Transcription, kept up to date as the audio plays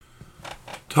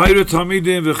Taira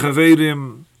Tamidim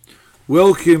v'Chaverim,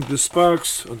 welcome to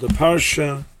Sparks of the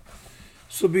Parsha.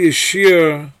 This will be a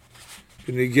Shiur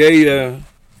b'Negeya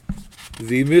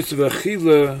the mitzvah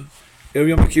Achila erev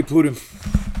Yom Kippurim.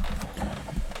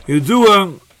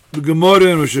 Yedua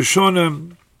b'Gemara in Rosh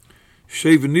Hashanah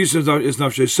Shei v'Nisan is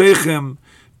nafshei seichem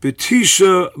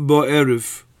b'Tisha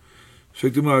ba'erev. So the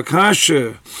Gemara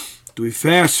Kasha, do we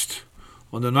fast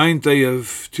on the 9th day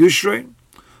of Tishrei?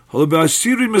 Halo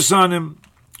b'Asiri Mesanim.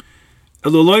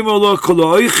 Elolayim Allah kol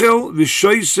ha'oichel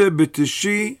v'shoyse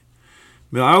b'tishi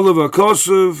me'alav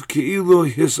ha'kosov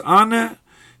ke'ilu his'ana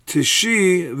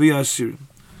tishi v'yasir.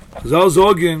 Chazal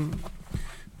zogen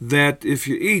that if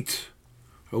you eat,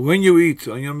 or when you eat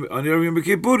on erev Yom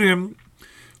Kippurim,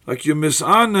 like you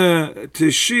mis'ana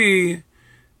tishi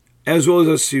as well as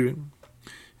asirin.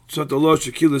 It's not the law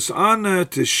shekil his'ana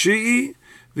tishi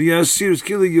v'yasir. It's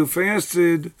killing you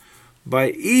fasted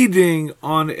by eating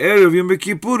on erev Yom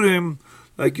Kippurim,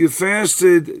 like you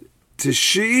fasted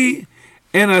Tishi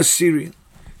and Asiri.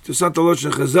 To Sant Alosh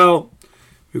and Chazal,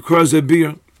 requires a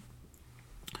beer.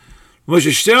 Moshe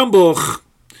Sternbuch,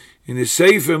 in his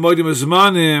Sefer Moedim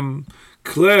Azmanim,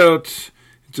 cleared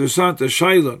to Sant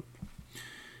Shaila.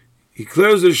 He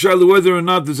clears the Shaila whether or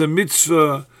not there's a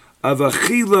mitzvah of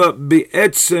Achila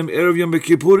be'etzem erev Yom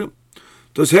Kippurim.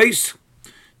 Does haste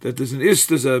that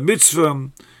there's a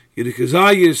mitzvah,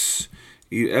 Yidikazayis,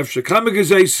 Efshe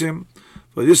Kamegazaisim,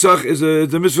 but Yisach is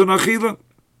the mitzvah Achila.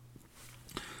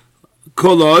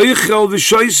 Kol ha'oichel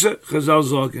v'shoyse, Chazal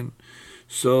sagen.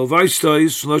 So,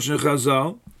 Vaistois, Shloshne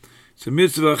Chazal, it's a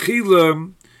mitzvah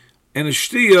Achila and a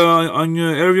shtia on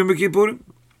erev Yom Kippurim.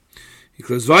 He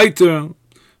goes weiter,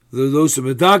 those who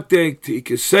medaktek,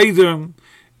 Teike Seder,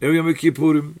 erev Yom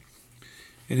Kippurim.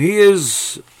 And he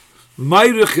is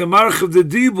Meirich Yemarch of the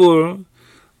Dibur,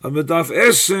 Amedaf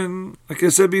Essen, like I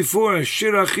said before, a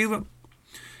Shiur Achila.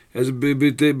 As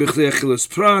B'chdei Achilas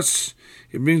Pras,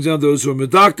 he brings down those who are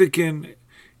medaktikin,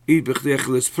 eat B'chdei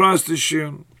Achilas Pras this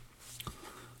year.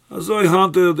 Also, he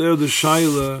handled the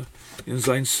Shaila in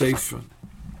sein Sefer.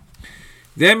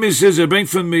 Then he says, bring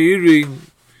from Meiri,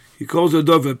 he calls it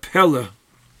Dov a Pella.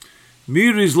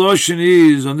 Meiri's Lashon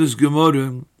is, on this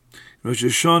Gemara, Rosh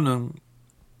Hashanah,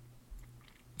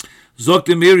 Zogt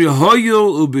the Meiri,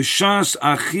 Hoyel u'b'shas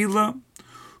Achila,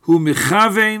 hu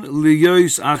mechaven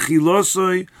liyois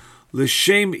achilosoi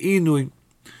l'shem inui.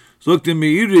 Zogt the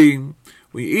Meiri,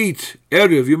 we eat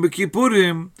erev Yom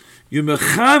Kippurim, you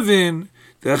mechaven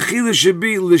the achila should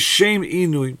be l'shem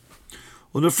inui.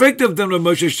 Und effect of them,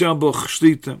 Moshe Sternbuch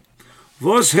shlita.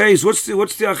 Was heißt, what's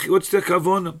the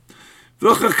kavona?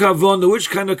 Welche kavona?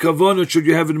 Which kind of kavona should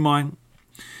you have in mind?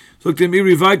 Zogt the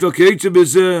Meiri weiter, okay, to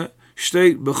bezeh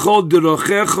steht bechol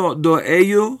derochecha do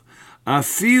eyu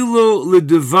afilo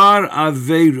ledevar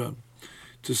aveira.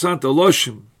 To Sant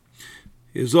Aloshim,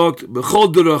 he sagt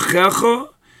bechol derochecha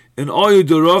in oyu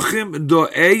derochim do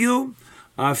eyu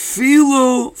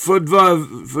afilo for dvar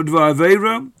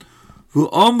aveira vu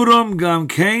omram gam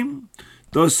kein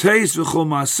das heißt bechol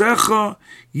masecha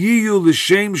yiyu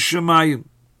l'shem shemayim.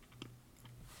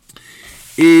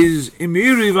 Is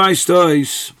imiri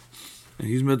vaistois. And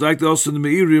he's medaked also in the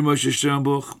Meiri Moshe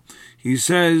Sternbuch. He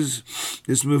says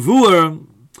this mevuar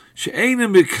she'eina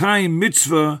mekayim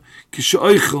mitzvah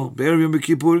kisheoichel be'erev Yom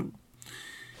Kippurim.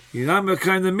 You're not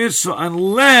mekayim the mitzvah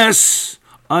unless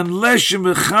you're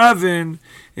mechaven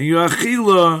and your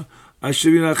achila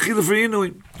asher you're achila for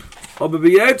inuim. Aber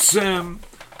be'etzem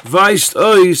weist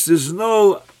ois there's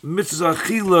no mitzvah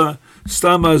achila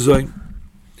stam azoin.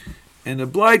 And the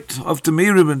blight of the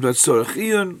Meiri and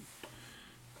Vatsorachiyun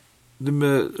the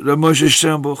Moshe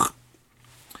Sternbuch.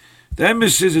 The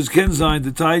emphasis is Kenzain,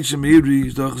 the Taich Meiri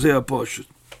is doch sehr poshut.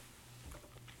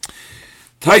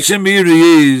 Taich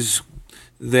Meiri is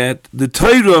that the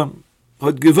Torah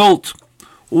had gewollt.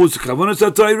 What's the kavanah of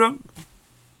the Torah?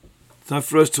 It's not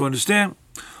for us to understand.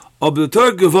 But the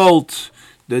Torah gewollt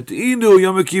that the Inu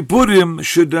Yom Kippurim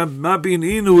should not be an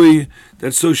Inui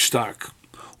that's so stark.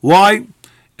 Why?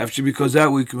 Actually, because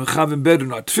that we can have in better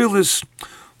not tefillis.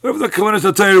 Whatever the kavanah of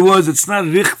the Torah was, it's not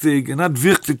richtig and not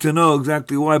wichtig to know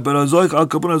exactly why. But azoy al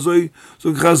kavanah azoy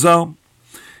so Chazal,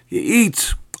 you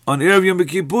eat on erev Yom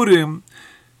Kippurim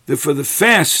for the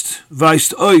fast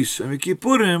weist ois and Yom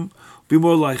Kippurim be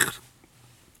more like.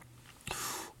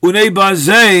 Unei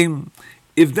bazei,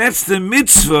 if that's the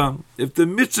mitzvah, if the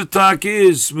mitzvah tak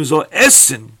is mizal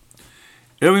essen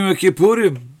erev Yom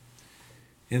Kippurim,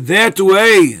 in that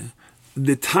way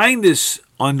the kindness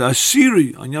on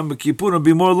Asiri, on Yom Kippur, will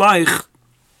be more like.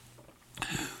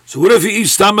 So what if you eat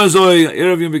stamazoi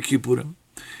erev Yom Kippurim,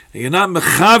 and you're not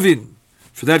mechavin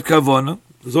for that kavanah?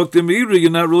 Zok the Meiri, you're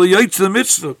not really yaitz the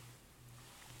mitzvah.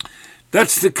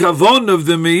 That's the kavon of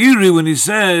the Meiri when he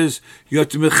says you have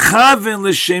to mechaven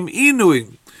l'shem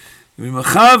inui.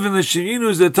 Mechaven l'shem inui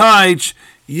is the taich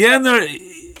yener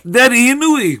that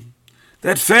inui,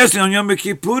 that fasting on Yom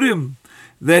Kippurim,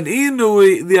 that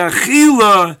inui, the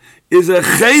achila is a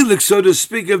chelik, so to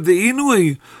speak, of the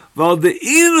inui, while the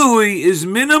inui is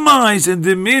minimized and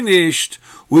diminished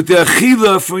with the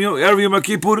achila from erev Yom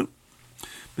Kippurim.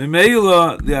 The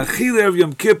achila of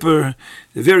Yom Kippur,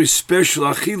 the very special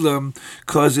achila,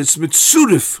 because it's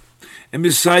mitzurif. And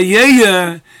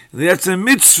misayeya, that's a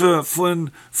mitzvah von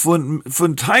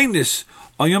tainis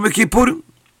on Yom Kippurim.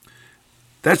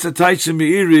 That's the Taitz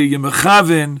Meiri,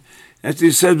 Yemechaven, as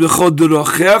he said, B'chod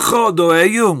dorochecha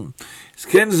do'eyum. Es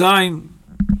ken sein,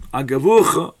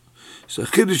 agavucha, so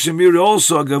Chiddush Meiri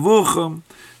also agavucha,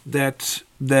 that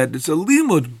it's a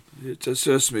limud, it's a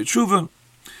sesame tshuva.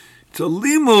 It's a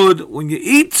limud, when you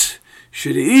eat,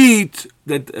 should eat,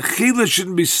 that achila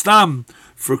shouldn't be stam,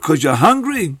 for because you're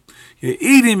hungry. You're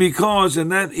eating because, in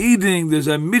that eating, there's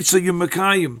a mitzvah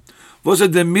yemekayim. What's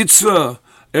it, the mitzvah?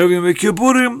 Erev Yom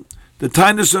Kippurim, the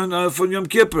tainus from Yom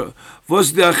Kippur.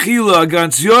 What's the achila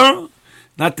against your?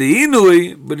 Not the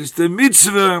inui, but it's the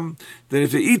mitzvah that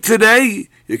if you eat today,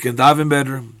 you can daven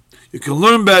better. You can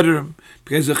learn better.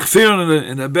 Because a chfir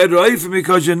in a better life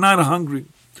because you're not hungry.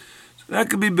 So that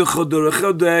could be b'chodor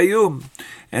echel da'ayum.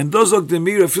 And those look the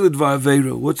mirror feel it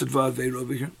va'aveiro. What's it va'aveiro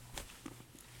over here?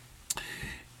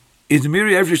 Is the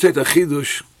mirror after you say the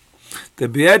chidush, the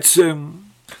be'etzem,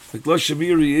 the Glosh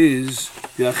Miri is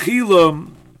the achila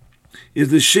is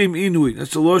the shem inui.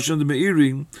 That's the lotion of the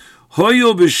Meiri.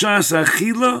 Hoyo b'shas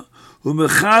achila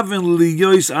u'mechaven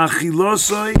liyois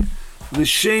achilosai the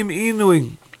shem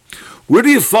inui. Where do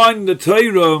you find in the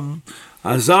Torah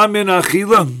azamin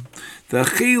achila? The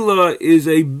achila is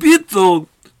a bittul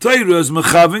Torah is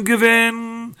mechaven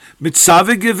given,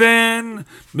 mitzvah given,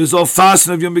 mizol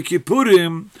fasten of Yom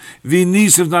Kippurim,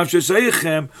 v'nis of nafshes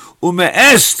eichem,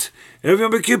 u'me'est of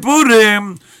Yom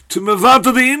Kippurim to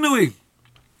mevatel the inui.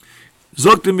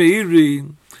 Zok the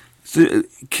Meiri,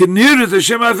 kinir is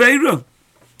Hashem Aveira.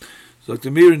 Zok the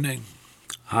Meiri name.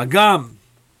 Hagam,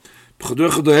 b'chodor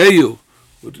chodoheyu,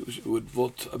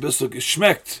 what a bisschen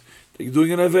geschmeckt, that you're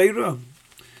doing an Aveira.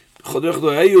 B'chodor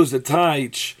chodoheyu is the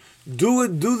taich. Do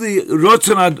the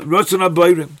rotzen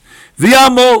abayrim.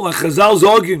 V'yamol, like Chazal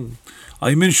zogim,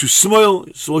 aymin shu smoil,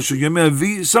 so shu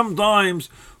yemeh. Sometimes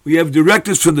we have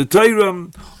directives from the Torah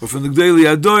or from the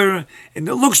Gdei Ador, and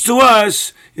it looks to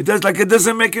us, it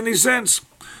doesn't make any sense.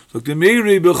 So the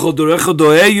Meiri b'chodor echad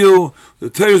do'eyu, the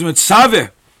Torah is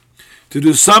mitzaveh to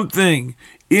do something,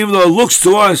 even though it looks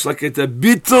to us like it's a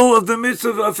bittul of the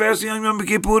mitzvah of fasting on Yom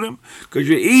Kippurim, because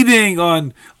you're eating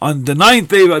on the 9th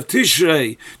day of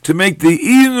Tishrei to make the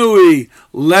inui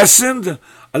lessened,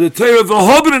 and the Torah of the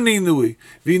Hobran inui,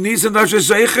 v'nisan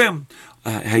dasheseichem,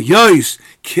 hayois,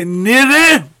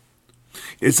 kenire,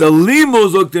 it's a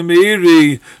limuz of the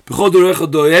Meiri, b'chodor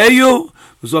echad do'eyu,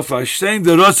 v'zof ha'shtein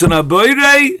the rotzen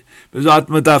ha'boirei, v'zat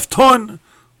medafton,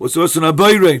 what's the rotzen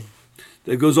ha'boirei?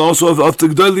 That goes also of the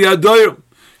Gdei Ador.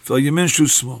 After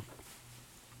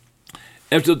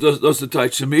that's the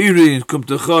Taitz Meiri and Kum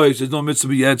Techai, there's no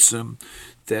mitzvah yetzim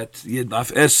that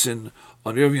Yednaf Essen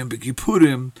on erev Yom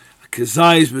Kippurim,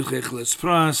 Kezayis b'chechles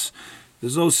pras.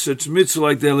 There's no such mitzvah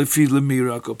like that. Lefi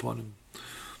lemirak upon him.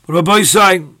 But Rabbi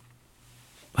say,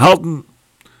 halten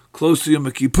close to Yom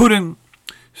Kippurim,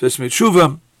 says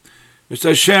Metshuva, Mr.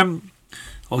 Hashem,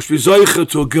 auch shvizoicha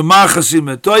to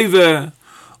gemachasim etoive,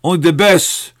 only the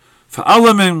best for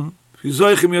alamin.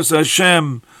 Shizoichem Yos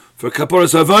Hashem for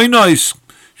kaporas avoynos.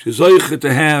 Shizoichem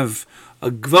to have a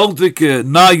gewaltige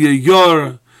naye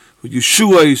yor with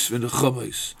Yeshuais and the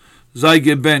Chumais.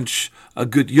 Zayge bench a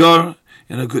good yor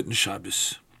and a good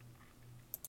Shabbos.